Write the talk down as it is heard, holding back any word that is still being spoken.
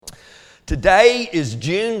Today is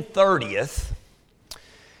June 30th,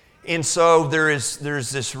 and so there's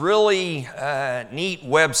this really neat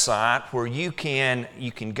website where you can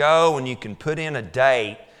go and you can put in a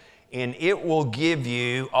date, and it will give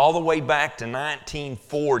you all the way back to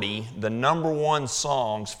 1940 the number one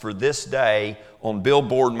songs for this day on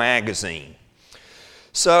Billboard magazine.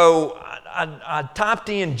 So I typed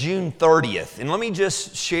in June 30th, and let me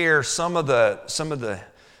just share some of the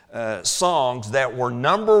songs that were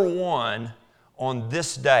number one on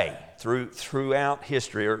this day throughout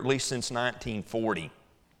history, or at least since 1940.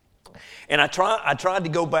 And I tried to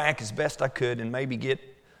go back as best I could and maybe get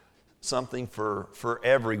something for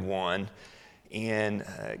everyone. And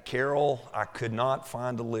Carol, I could not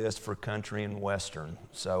find a list for country and western,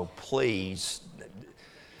 so please.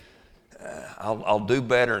 I'll do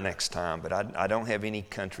better next time, but I don't have any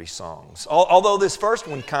country songs. Although this first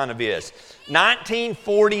one kind of is.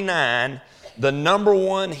 1949, the number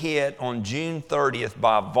one hit on June 30th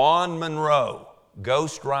by Vaughn Monroe,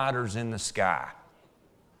 Ghost Riders in the Sky.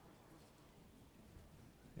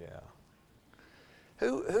 Yeah.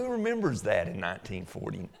 Who remembers that in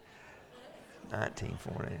 1940?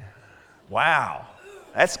 1940. Wow,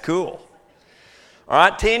 that's cool. All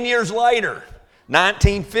right, 10 years later,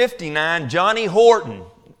 1959, Johnny Horton.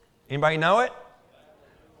 Anybody know it?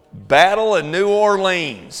 Battle of New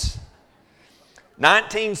Orleans.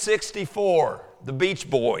 1964, the Beach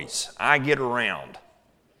Boys, I Get Around.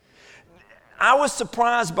 I was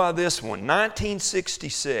surprised by this one,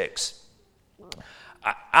 1966.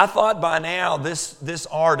 I thought by now this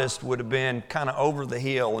artist would have been kind of over the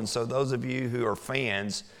hill, and so those of you who are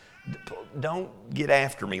fans, don't get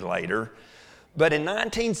after me later. But in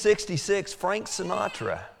 1966, Frank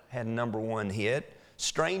Sinatra had a number one hit,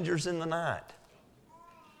 Strangers in the Night.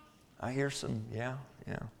 I hear some, yeah.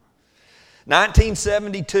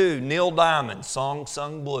 1972, Neil Diamond, Song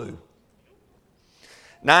Sung Blue.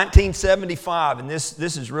 1975, and this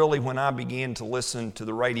is really when I began to listen to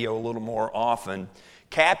the radio a little more often,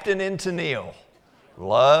 Captain and Tennille,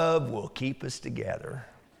 Love Will Keep Us Together.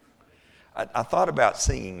 I thought about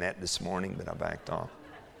singing that this morning, but I backed off.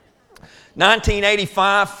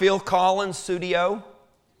 1985, Phil Collins, Studio.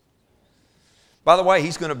 By the way,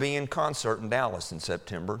 he's going to be in concert in Dallas in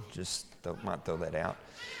September. Might throw that out.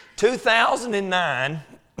 2009,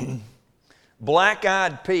 Black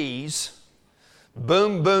Eyed Peas,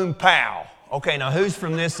 Boom Boom Pow. Okay, now who's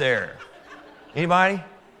from this era? Anybody?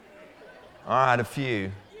 All right, a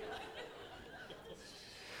few.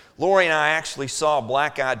 Lori and I actually saw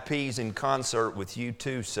Black Eyed Peas in concert with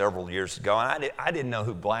U2 several years ago, and I didn't know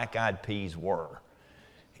who Black Eyed Peas were.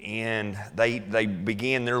 And they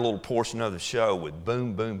began their little portion of the show with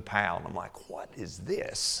Boom Boom Pow, and I'm like, what is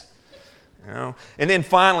this? You know? And then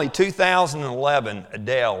finally, 2011,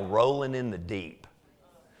 Adele, Rolling in the Deep.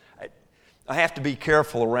 I have to be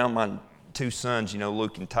careful around my two sons,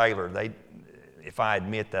 Luke and Taylor. If I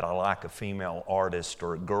admit that I like a female artist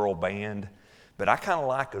or a girl band, but I kind of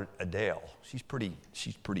like Adele. She's pretty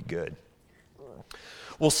good.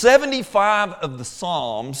 Well, 75 of the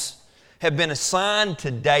Psalms have been assigned to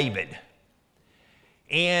David.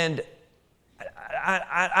 And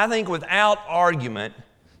I think without argument,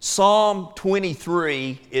 Psalm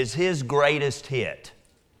 23 is his greatest hit.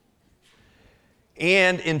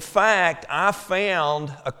 And in fact, I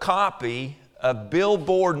found a copy of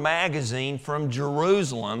Billboard magazine from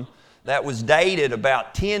Jerusalem that was dated about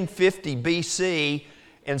 1050 BC,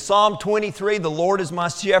 and Psalm 23, the Lord is my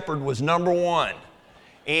shepherd, was number one.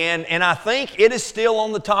 And I think it is still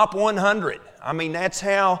on the top 100. I mean, that's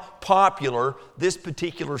how popular this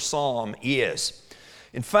particular psalm is.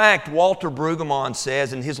 In fact, Walter Brueggemann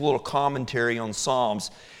says in his little commentary on Psalms,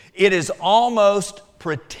 it is almost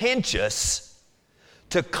pretentious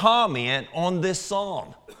to comment on this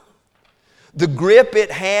psalm. The grip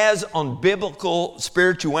it has on biblical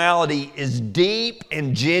spirituality is deep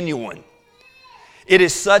and genuine. It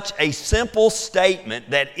is such a simple statement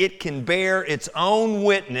that it can bear its own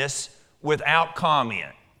witness without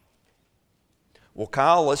comment. Well,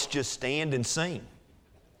 Kyle, let's just stand and sing.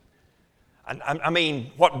 I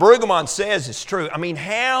mean, what Brueggemann says is true. I mean,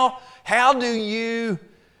 how do you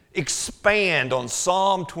expand on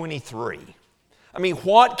Psalm 23? I mean,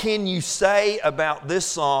 what can you say about this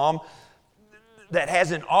psalm that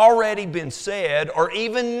hasn't already been said or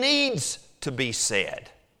even needs to be said?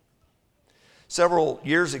 Several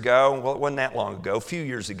years ago, well, it wasn't that long ago, a few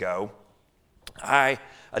years ago, I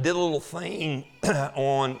did a little thing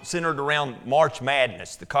centered around March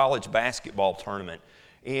Madness, the college basketball tournament.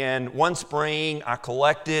 And one spring, I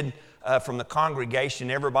collected from the congregation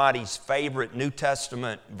everybody's favorite New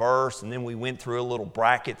Testament verse, and then we went through a little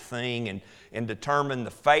bracket thing and determined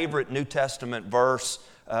the favorite New Testament verse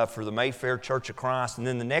for the Mayfair Church of Christ. And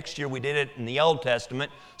then the next year we did it in the Old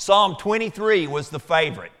Testament. Psalm 23 was the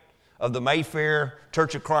favorite of the Mayfair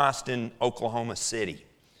Church of Christ in Oklahoma City.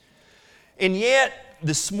 And yet,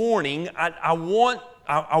 this morning, I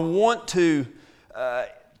want to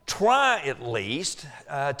try at least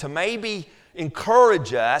to maybe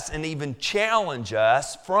encourage us and even challenge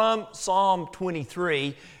us from Psalm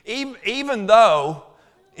 23, even though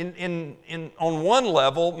on one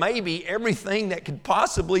level, maybe everything that could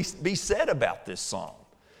possibly be said about this psalm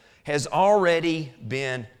has already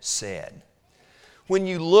been said. When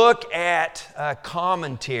you look at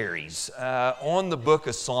commentaries on the book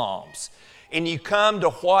of Psalms, and you come to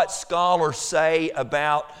what scholars say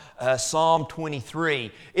about Psalm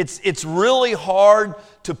 23, it's really hard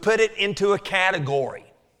to put it into a category.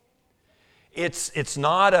 It's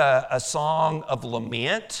not a song of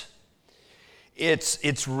lament.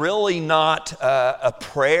 It's really not a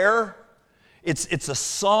prayer. It's a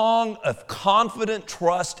song of confident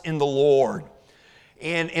trust in the Lord.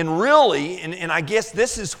 And really, and I guess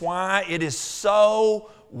this is why it is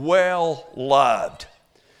so well loved.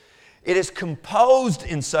 It is composed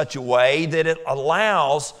in such a way that it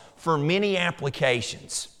allows for many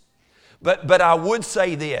applications. But I would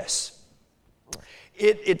say this.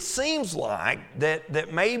 It seems like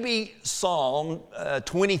that maybe Psalm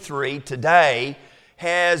 23 today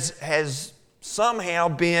has somehow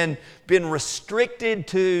been restricted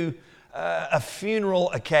to a funeral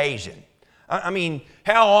occasion. I mean,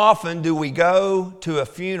 how often do we go to a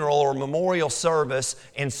funeral or memorial service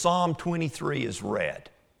and Psalm 23 is read?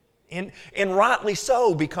 And rightly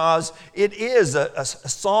so, because it is a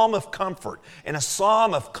psalm of comfort and a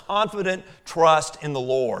psalm of confident trust in the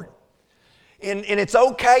Lord. And it's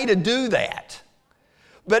okay to do that.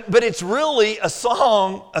 But it's really a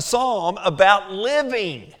psalm about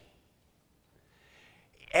living.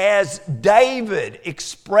 As David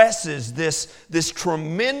expresses this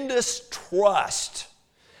tremendous trust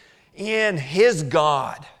in his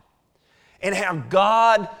God and how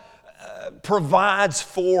God provides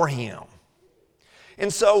for him.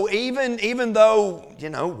 And so even though,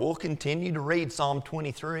 we'll continue to read Psalm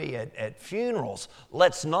 23 at funerals,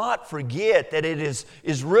 let's not forget that it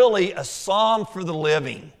is really a psalm for the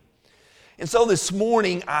living. And so this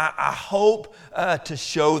morning, I hope to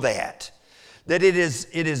show that it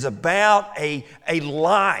is about a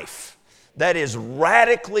life that is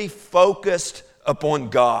radically focused upon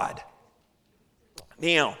God.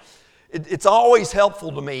 Now, it's always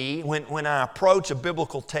helpful to me when I approach a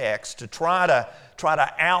biblical text to try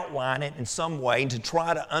to outline it in some way and to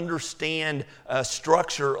try to understand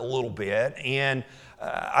structure a little bit. And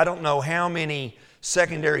I don't know how many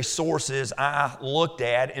secondary sources I looked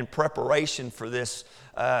at in preparation for this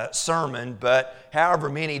sermon, but however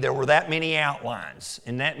many, there were that many outlines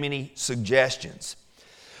and that many suggestions.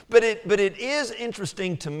 But it is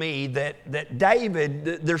interesting to me that David,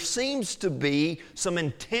 there seems to be some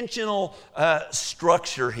intentional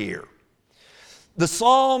structure here. The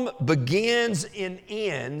psalm begins and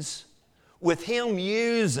ends with him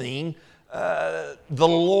using the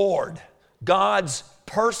Lord, God's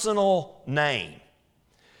personal name.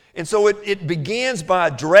 And so it begins by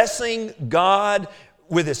addressing God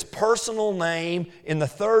with his personal name in the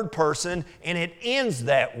third person, and it ends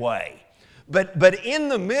that way. But in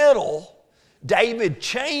the middle, David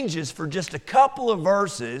changes for just a couple of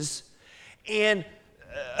verses and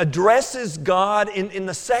addresses God in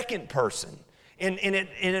the second person. And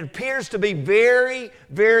it appears to be very,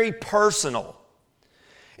 very personal.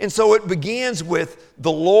 And so it begins with,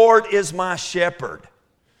 "The Lord is my shepherd,"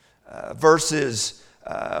 verses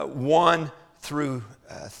 1 through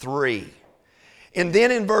 3. And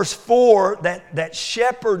then in verse 4, that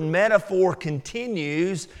shepherd metaphor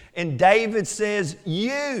continues, and David says,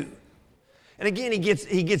 "You." And again, he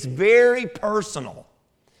gets very personal.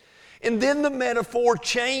 And then the metaphor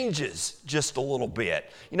changes just a little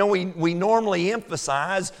bit. We normally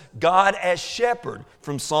emphasize God as shepherd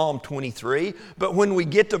from Psalm 23, but when we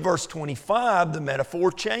get to verse 25, the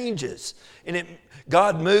metaphor changes. And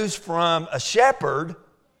God moves from a shepherd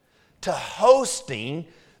to hosting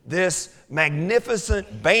this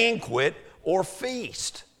magnificent banquet or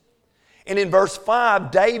feast. And in verse 5,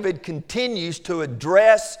 David continues to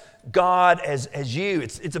address God as you.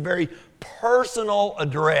 It's a very personal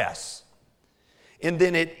address. And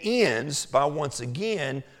then it ends by once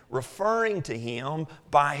again referring to him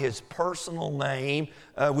by his personal name,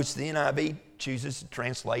 which the NIV chooses to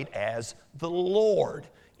translate as the Lord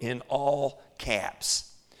in all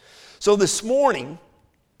caps. So this morning,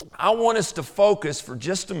 I want us to focus for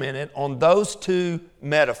just a minute on those two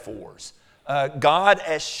metaphors, God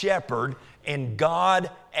as shepherd and God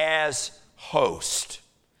as host.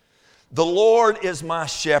 The Lord is my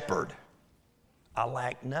shepherd. I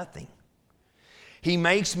lack nothing. He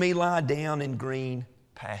makes me lie down in green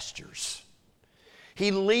pastures.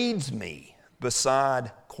 He leads me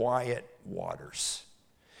beside quiet waters.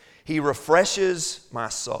 He refreshes my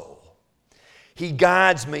soul. He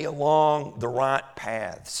guides me along the right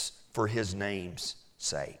paths for His name's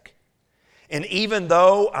sake. And even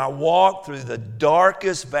though I walk through the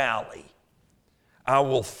darkest valley, I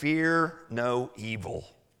will fear no evil.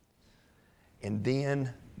 And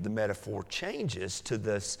then the metaphor changes to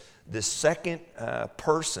this second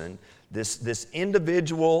person, this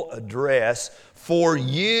individual address. For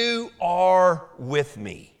you are with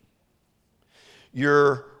me.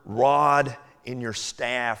 Your rod and your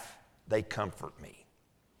staff, they comfort me.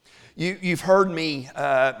 You've heard me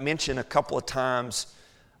mention a couple of times,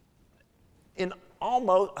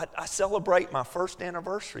 I celebrate my first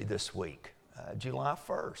anniversary this week, July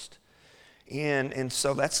 1st. And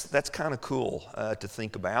so that's kind of cool to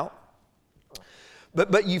think about.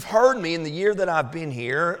 But you've heard me in the year that I've been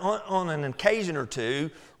here, on an occasion or two,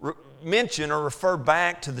 mention or refer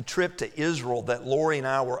back to the trip to Israel that Lori and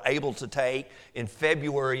I were able to take in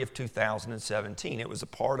February of 2017. It was a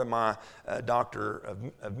part of my Doctor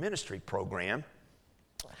of Ministry program.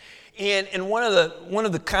 And one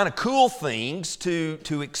of the kind of cool things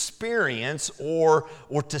to experience or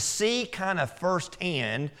to see kind of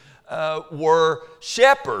firsthand were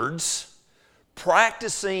shepherds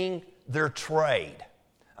practicing their trade.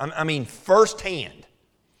 I mean, firsthand.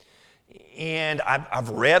 And I've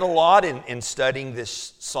read a lot in studying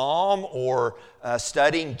this psalm or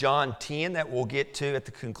studying John 10 that we'll get to at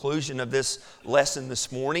the conclusion of this lesson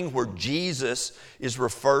this morning, where Jesus is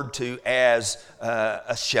referred to as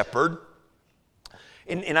a shepherd.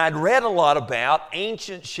 And I'd read a lot about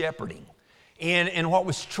ancient shepherding. And what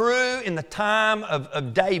was true in the time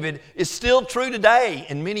of David is still true today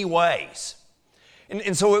in many ways.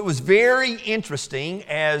 And so it was very interesting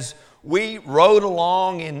as we rode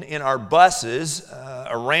along in our buses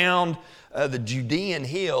around the Judean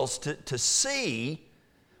hills to see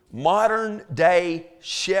modern day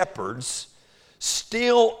shepherds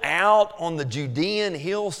still out on the Judean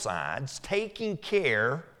hillsides taking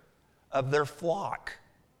care of their flock.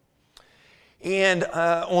 And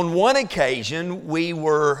on one occasion, we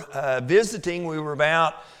were visiting, we were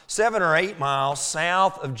about 7 or 8 miles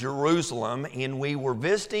south of Jerusalem, and we were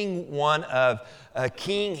visiting one of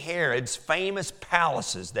King Herod's famous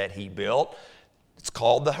palaces that he built. It's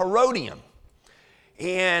called the Herodium.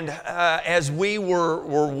 And as we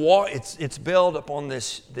were walking, it's built upon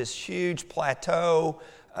this huge plateau,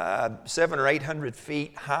 700 or 800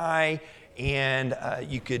 feet high. And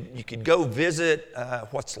you could go visit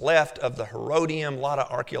what's left of the Herodium. A lot of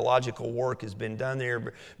archaeological work has been done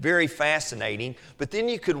there. Very fascinating. But then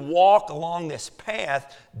you could walk along this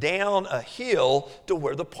path down a hill to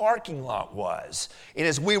where the parking lot was. And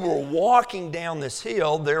as we were walking down this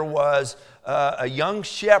hill, there was a young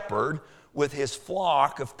shepherd with his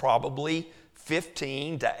flock of probably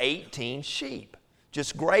 15 to 18 sheep,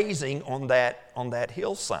 just grazing on that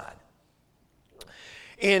hillside.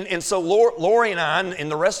 And so Lori and I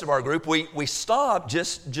and the rest of our group, we stopped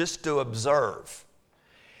just to observe.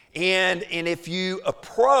 And if you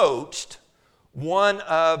approached one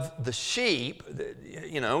of the sheep,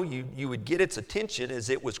 you would get its attention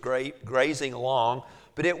as it was grazing along,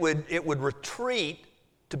 but it would retreat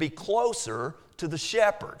to be closer to the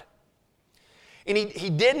shepherd. And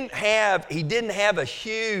he didn't have a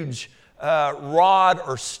huge rod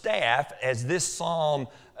or staff as this psalm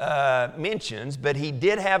mentions, but he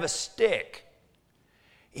did have a stick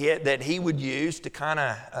that he would use to kind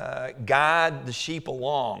of guide the sheep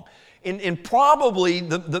along. And probably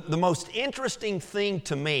the most interesting thing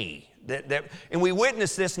to me, and we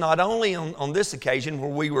witnessed this not only on this occasion where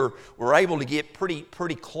we were able to get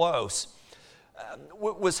pretty close,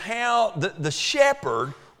 was how the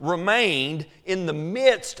shepherd remained in the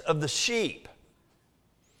midst of the sheep.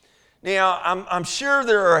 Now, I'm sure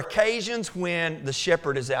there are occasions when the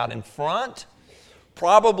shepherd is out in front,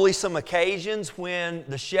 probably some occasions when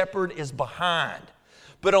the shepherd is behind.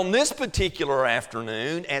 But on this particular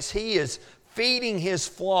afternoon, as he is feeding his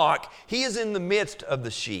flock, he is in the midst of the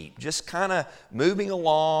sheep, just kind of moving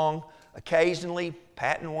along, occasionally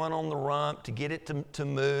patting one on the rump to get it to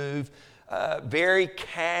move, very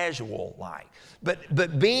casual-like.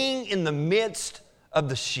 But being in the midst of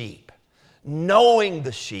the sheep, knowing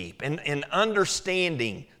the sheep and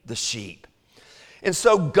understanding the sheep. And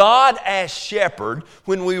so God as shepherd,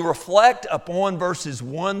 when we reflect upon verses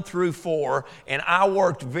 1 through 4, and I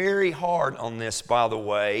worked very hard on this, by the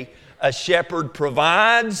way, a shepherd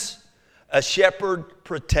provides, a shepherd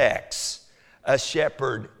protects, a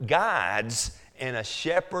shepherd guides, and a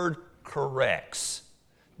shepherd corrects.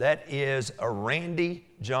 That is a Randy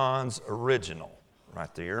Johns original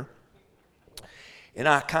right there. And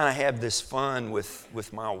I kind of have this fun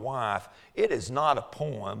with my wife. It is not a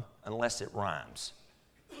poem unless it rhymes.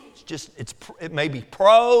 It may be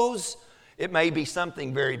prose, it may be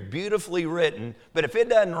something very beautifully written, but if it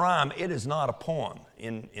doesn't rhyme, it is not a poem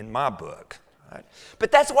in my book. Right?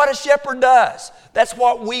 But that's what a shepherd does. That's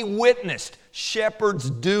what we witnessed shepherds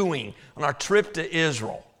doing on our trip to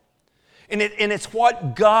Israel. And it's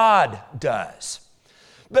what God does.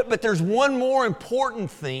 But there's one more important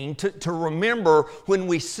thing to remember when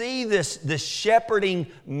we see this shepherding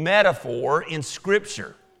metaphor in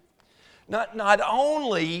Scripture. Not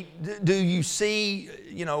only do you see,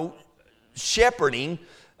 shepherding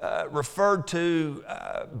referred to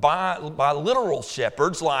by literal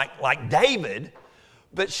shepherds like David,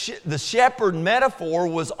 but the shepherd metaphor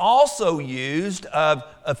was also used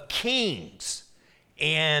of kings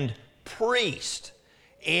and priests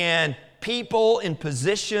and people in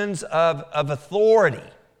positions of authority.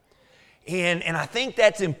 And I think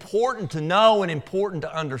that's important to know and important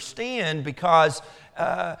to understand because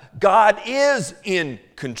God is in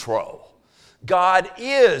control. God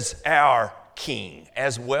is our king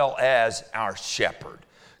as well as our shepherd.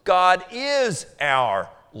 God is our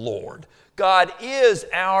Lord. God is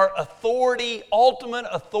our authority, ultimate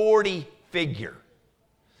authority figure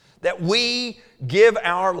that we give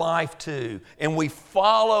our life to and we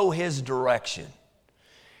follow His direction.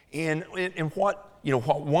 And what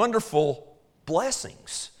wonderful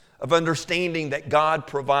blessings of understanding that God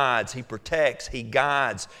provides, He protects, He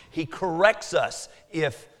guides, He corrects us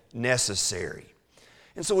if necessary.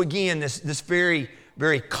 And so again, this very,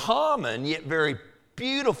 very common yet very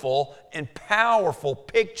beautiful and powerful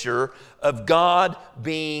picture of God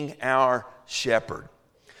being our shepherd.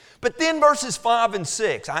 But then verses 5 and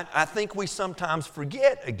 6, I think we sometimes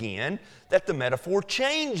forget again that the metaphor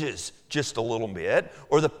changes just a little bit,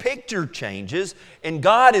 or the picture changes, and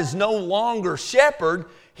God is no longer shepherd,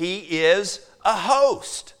 He is a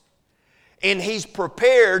host. And He's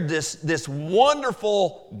prepared this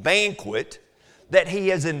wonderful banquet that He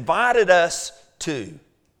has invited us to.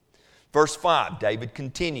 Verse 5, David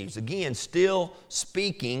continues, again, still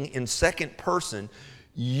speaking in second person,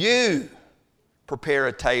 you prepare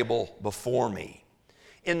a table before me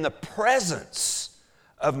in the presence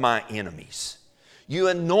of my enemies. You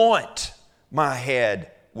anoint my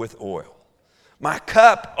head with oil. My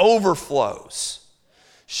cup overflows.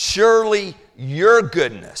 Surely your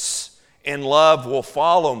goodness and love will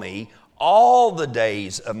follow me all the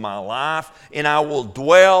days of my life, and I will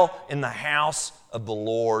dwell in the house of the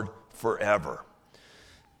Lord forever.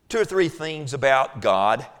 2 or 3 things about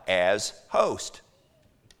God as host.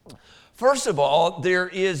 First of all, there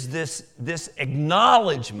is this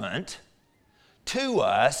acknowledgement to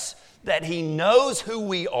us that He knows who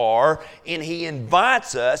we are and He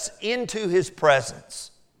invites us into His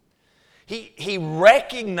presence. He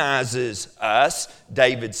recognizes us,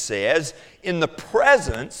 David says, in the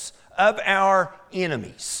presence of our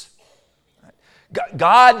enemies.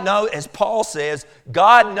 God knows, as Paul says,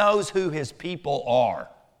 God knows who His people are.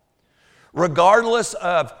 Regardless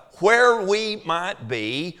of where we might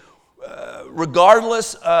be,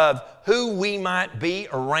 regardless of who we might be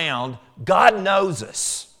around, God knows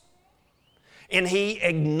us. And He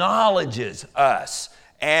acknowledges us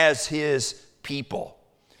as His people.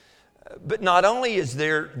 But not only is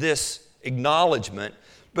there this acknowledgement,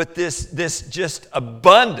 but this just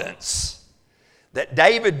abundance that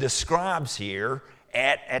David describes here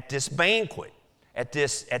at this banquet, at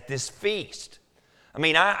this feast. I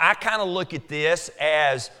mean, I kind of look at this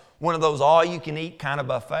as one of those all-you-can-eat kind of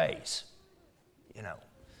buffets.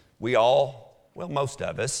 We all, well, most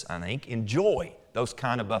of us, I think, enjoy those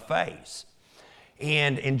kind of buffets.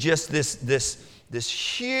 And just this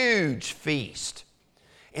huge feast.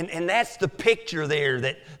 And that's the picture there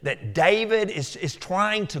that David is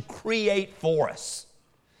trying to create for us.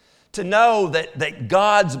 To know that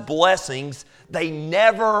God's blessings, they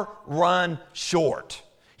never run short.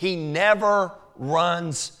 He never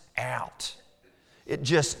runs out. It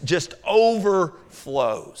just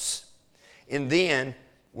overflows. And then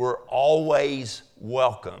we're always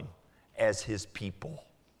welcome as His people.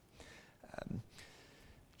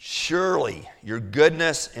 Surely your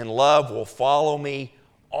goodness and love will follow me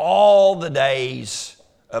all the days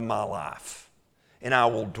of my life, and I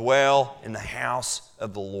will dwell in the house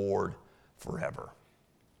of the Lord forever.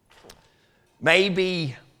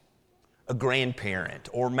 Maybe a grandparent,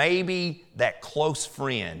 or maybe that close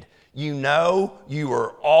friend. You know you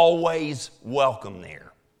are always welcome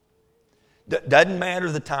there. Doesn't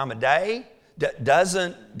matter the time of day.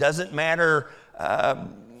 Doesn't matter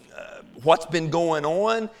what's been going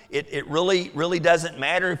on. It really doesn't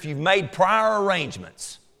matter if you've made prior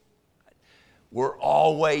arrangements. We're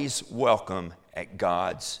always welcome at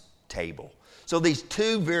God's table. So these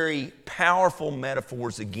two very powerful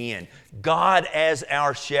metaphors again. God as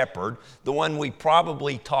our shepherd, the one we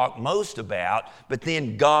probably talk most about, but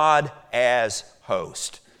then God as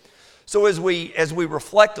host. So as we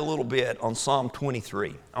reflect a little bit on Psalm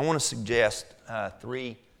 23, I want to suggest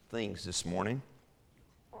three things this morning.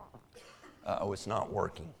 It's not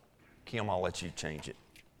working. Kim, I'll let you change it.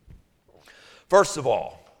 First of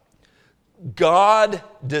all, God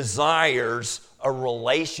desires a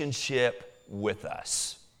relationship with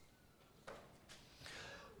us.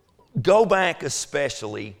 Go back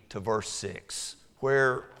especially to verse 6,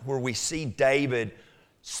 where we see David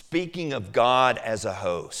speaking of God as a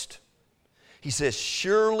host. He says,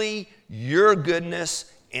 "Surely your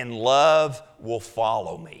goodness and love will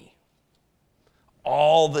follow me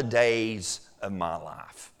all the days of my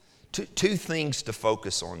life." Two things to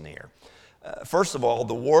focus on there. First of all,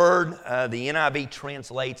 the word the NIV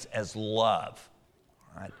translates as love,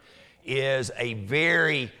 right, is a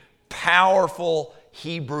very powerful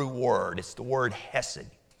Hebrew word. It's the word hesed.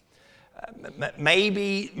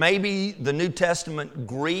 Maybe the New Testament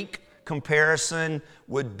Greek comparison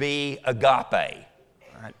would be agape.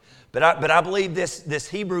 Right? But I believe this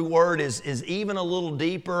Hebrew word is even a little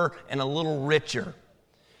deeper and a little richer.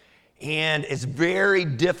 And it's very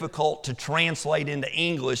difficult to translate into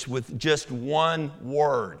English with just one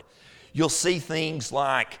word. You'll see things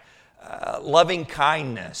like loving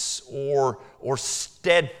kindness or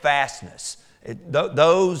steadfastness.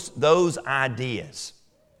 Those ideas.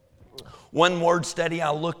 One word study I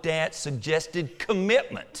looked at suggested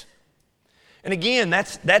commitment. And again,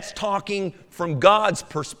 that's talking from God's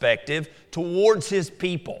perspective towards His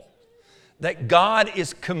people. That God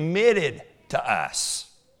is committed to us.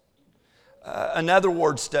 Another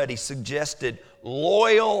word study suggested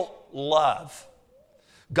loyal love.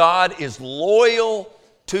 God is loyal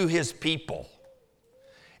to His people.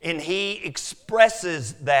 And He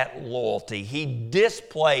expresses that loyalty. He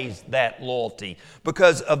displays that loyalty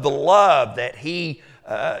because of the love that He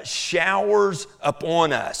showers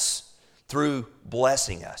upon us through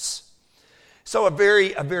blessing us. So a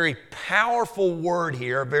very powerful word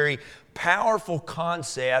here, a very powerful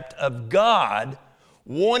concept of God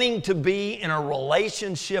wanting to be in a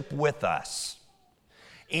relationship with us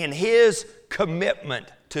and His commitment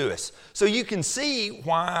to us. So you can see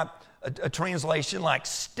why a translation like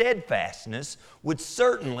steadfastness would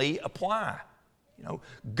certainly apply. You know,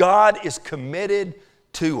 God is committed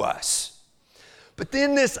to us. But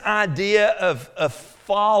then this idea of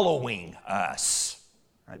following us.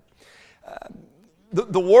 Right?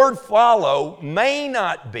 The word follow may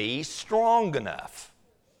not be strong enough.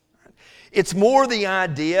 It's more the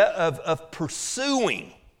idea of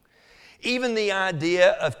pursuing, even the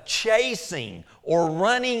idea of chasing or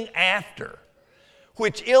running after,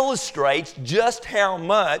 which illustrates just how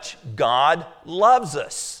much God loves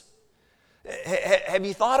us. Have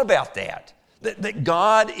you thought about that? That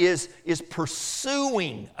God is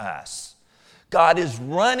pursuing us. God is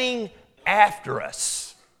running after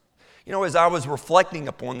us. You know, as I was reflecting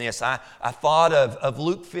upon this, I thought of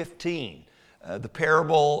Luke 15. The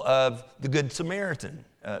parable of the Good Samaritan,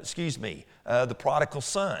 the prodigal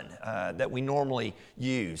son that we normally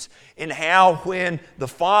use. And how when the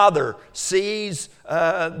father sees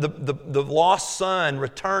the lost son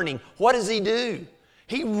returning, what does he do?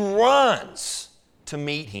 He runs to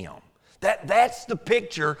meet him. That's the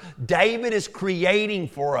picture David is creating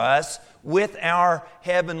for us with our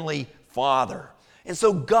Heavenly Father. And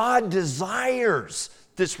so God desires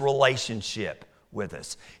this relationship with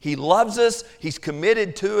us. He loves us. He's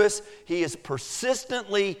committed to us. He is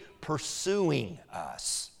persistently pursuing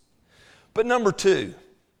us. But number two,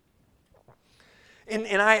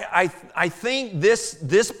 and I think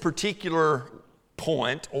this particular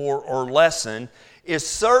point or lesson is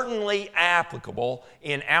certainly applicable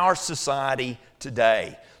in our society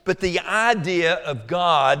today. But the idea of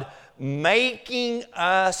God making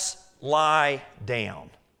us lie down.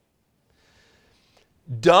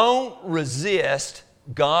 Don't resist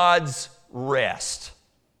God's rest.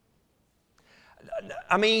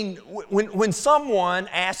 I mean, when someone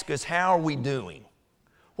asks us, how are we doing?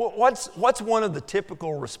 What's one of the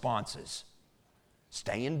typical responses?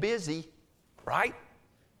 Staying busy, right?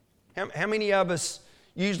 How many of us,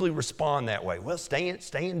 usually respond that way. Well,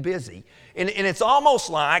 staying busy. And it's almost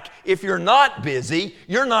like if you're not busy,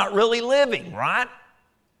 you're not really living, right?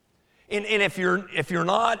 And if you're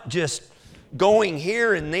not just going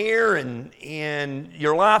here and there and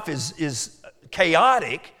your life is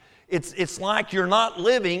chaotic, it's like you're not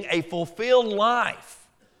living a fulfilled life.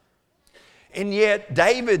 And yet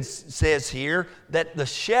David says here that the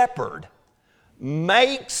shepherd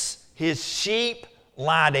makes his sheep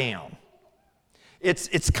lie down.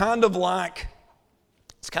 It's kind of like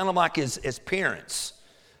his parents.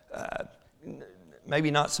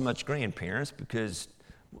 Maybe not so much grandparents, because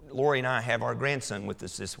Lori and I have our grandson with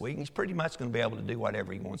us this week, and he's pretty much going to be able to do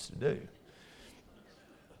whatever he wants to do.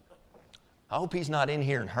 I hope he's not in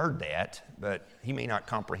here and heard that, but he may not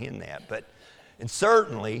comprehend that. And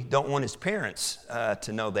certainly don't want his parents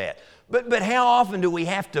to know that. But how often do we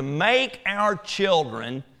have to make our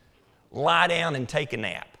children lie down and take a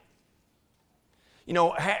nap? You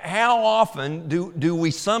know, how often do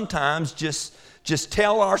we sometimes just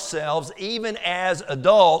tell ourselves, even as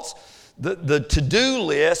adults, the to-do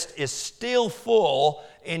list is still full,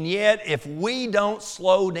 and yet if we don't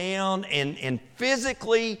slow down and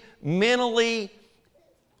physically, mentally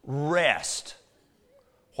rest,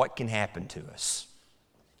 what can happen to us?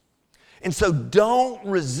 And so don't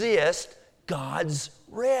resist God's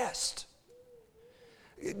rest.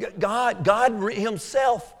 God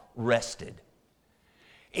himself rested.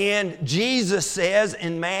 And Jesus says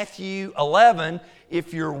in Matthew 11,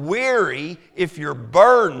 if you're weary, if you're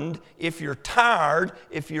burdened, if you're tired,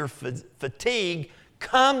 if you're fatigued,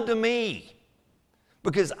 come to me,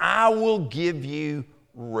 because I will give you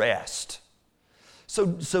rest. So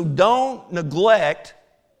don't neglect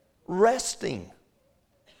resting.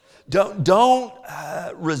 Don't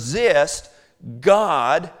resist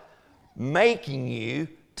God making you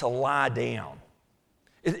to lie down.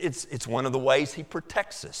 It's one of the ways He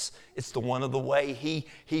protects us. It's one of the way He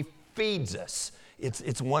feeds us.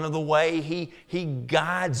 It's one of the way He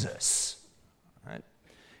guides us. Right?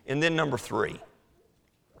 And then number 3,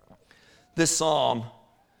 this psalm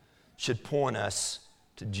should point us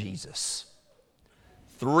to Jesus.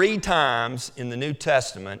 3 times in the New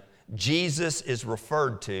Testament, Jesus is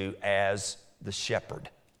referred to as the shepherd.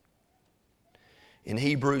 In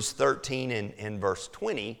Hebrews 13 and verse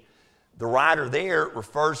 20, the writer there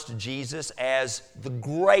refers to Jesus as the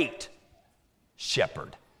great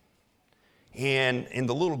shepherd. And in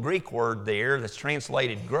the little Greek word there that's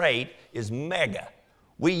translated great is mega.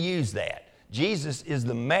 We use that. Jesus is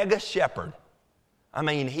the mega shepherd. I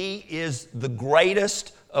mean, He is the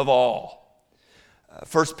greatest of all.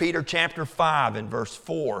 1 Peter chapter 5 and verse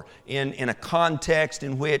 4, in a context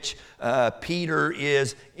in which Peter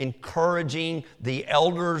is encouraging the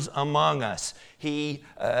elders among us. He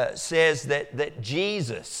says that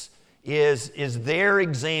Jesus is their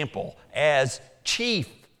example as chief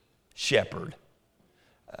shepherd,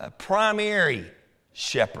 primary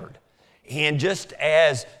shepherd. And just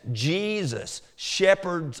as Jesus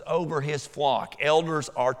shepherds over His flock, elders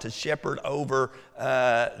are to shepherd over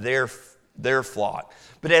their flock.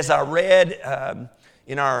 But as I read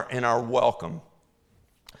in our welcome,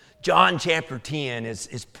 John chapter 10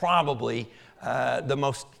 is probably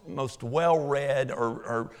the most well-read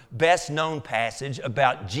or best-known passage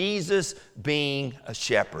about Jesus being a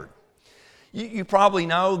shepherd. You probably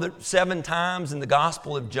know that 7 times in the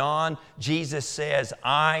Gospel of John, Jesus says,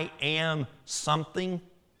 I am something.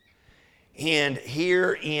 And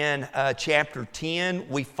here in chapter 10,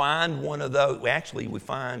 we find one of those. Actually,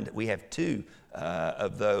 we have 2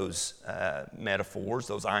 of those metaphors,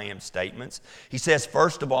 those I am statements. He says,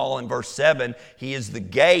 first of all, in verse 7, He is the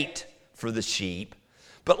gate for the sheep.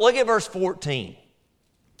 But look at verse 14.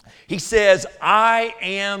 He says, I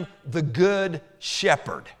am the good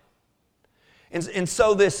shepherd. And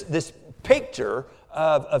so this picture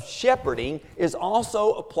of shepherding is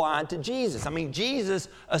also applied to Jesus. I mean, Jesus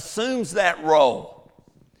assumes that role.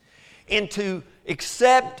 And to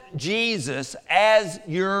accept Jesus as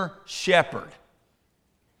your shepherd,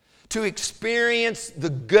 to experience the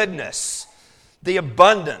goodness, the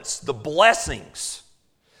abundance, the blessings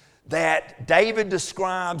that David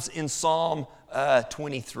describes in Psalm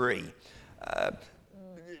 23.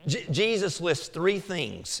 Jesus lists 3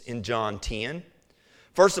 things in John 10.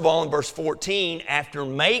 First of all, in verse 14, after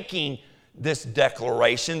making this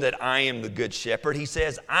declaration that I am the good shepherd, He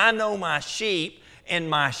says, I know my sheep, and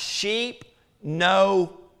my sheep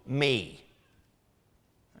know me.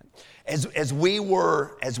 As we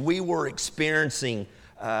were experiencing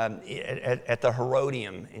at the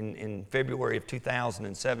Herodium in February of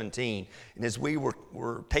 2017, and as we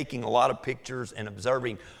were taking a lot of pictures and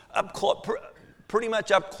observing pretty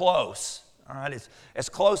much up close, all right, as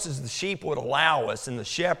close as the sheep would allow us and the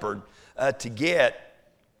shepherd to get.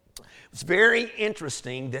 It's very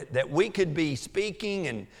interesting that we could be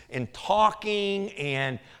speaking and talking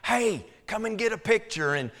and, hey, come and get a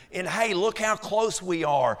picture, and hey, look how close we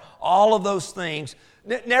are. All of those things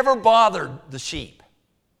never bothered the sheep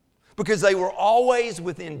because they were always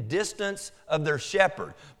within distance of their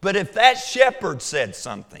shepherd. But if that shepherd said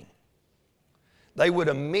something, they would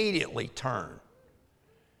immediately turn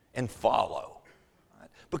and follow.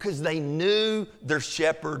 Because they knew their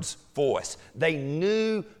shepherd's voice. They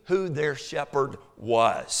knew who their shepherd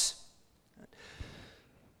was.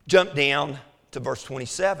 Jump down to verse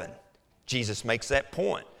 27. Jesus makes that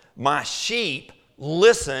point. My sheep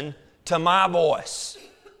listen to my voice.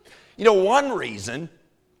 You know, one reason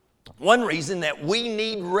that we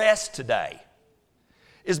need rest today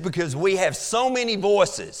is because we have so many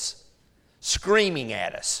voices screaming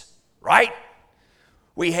at us, right?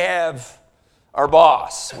 We have our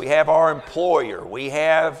boss, we have our employer, we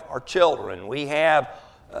have our children, we have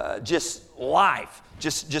just life,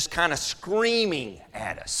 just kind of screaming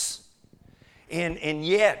at us. And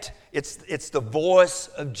yet, it's the voice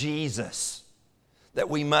of Jesus that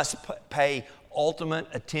we must pay ultimate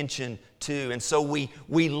attention to. And so we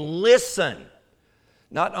listen,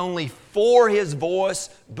 not only for His voice,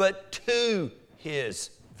 but to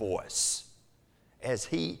His voice, as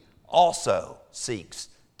He also seeks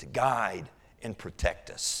to guide and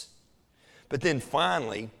protect us. But then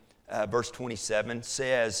finally, verse 27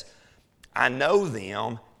 says, I know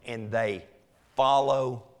them and they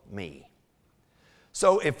follow me.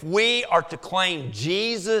 So if we are to claim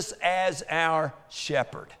Jesus as our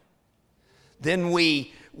shepherd, then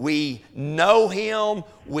we know Him,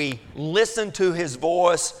 we listen to His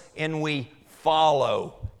voice, and we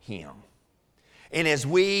follow Him. And as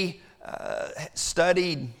we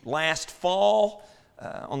studied last fall,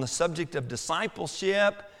 on the subject of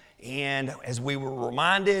discipleship, and as we were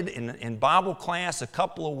reminded in Bible class a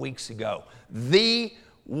couple of weeks ago, the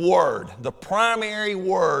word, the primary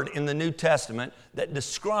word in the New Testament that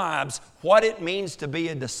describes what it means to be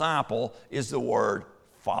a disciple is the word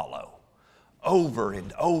follow. Over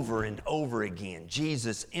and over and over again,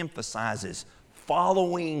 Jesus emphasizes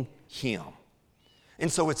following Him.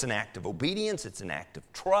 And so it's an act of obedience, it's an act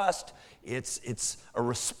of trust, it's a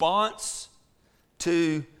response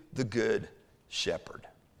to the Good Shepherd.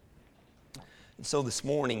 And so this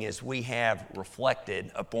morning, as we have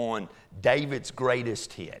reflected upon David's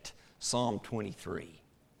greatest hit, Psalm 23,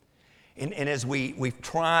 and as we've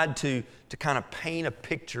tried to kind of paint a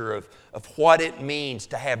picture of what it means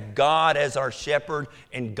to have God as our shepherd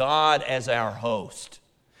and God as our host.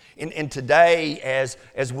 And today, as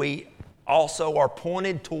we also are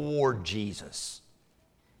pointed toward Jesus,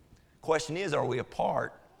 the question is, are we a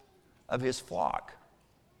part of His flock?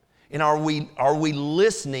 And are we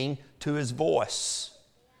listening to His voice?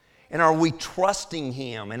 And are we trusting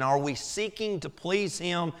Him? And are we seeking to please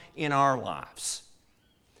Him in our lives?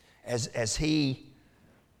 As He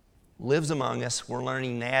lives among us, we're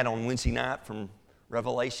learning that on Wednesday night from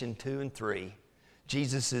Revelation 2 and 3.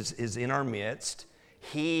 Jesus is in our midst.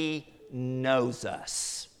 He knows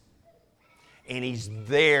us. And He's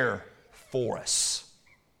there for us.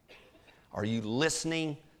 Are you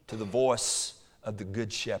listening to the voice of the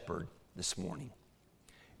Good Shepherd this morning?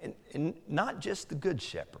 And not just the Good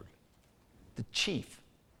Shepherd, the Chief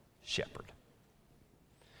Shepherd.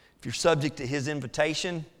 If you're subject to His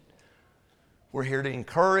invitation, we're here to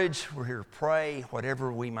encourage, we're here to pray,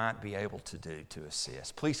 whatever we might be able to do to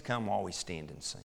assist. Please come while we stand and sing.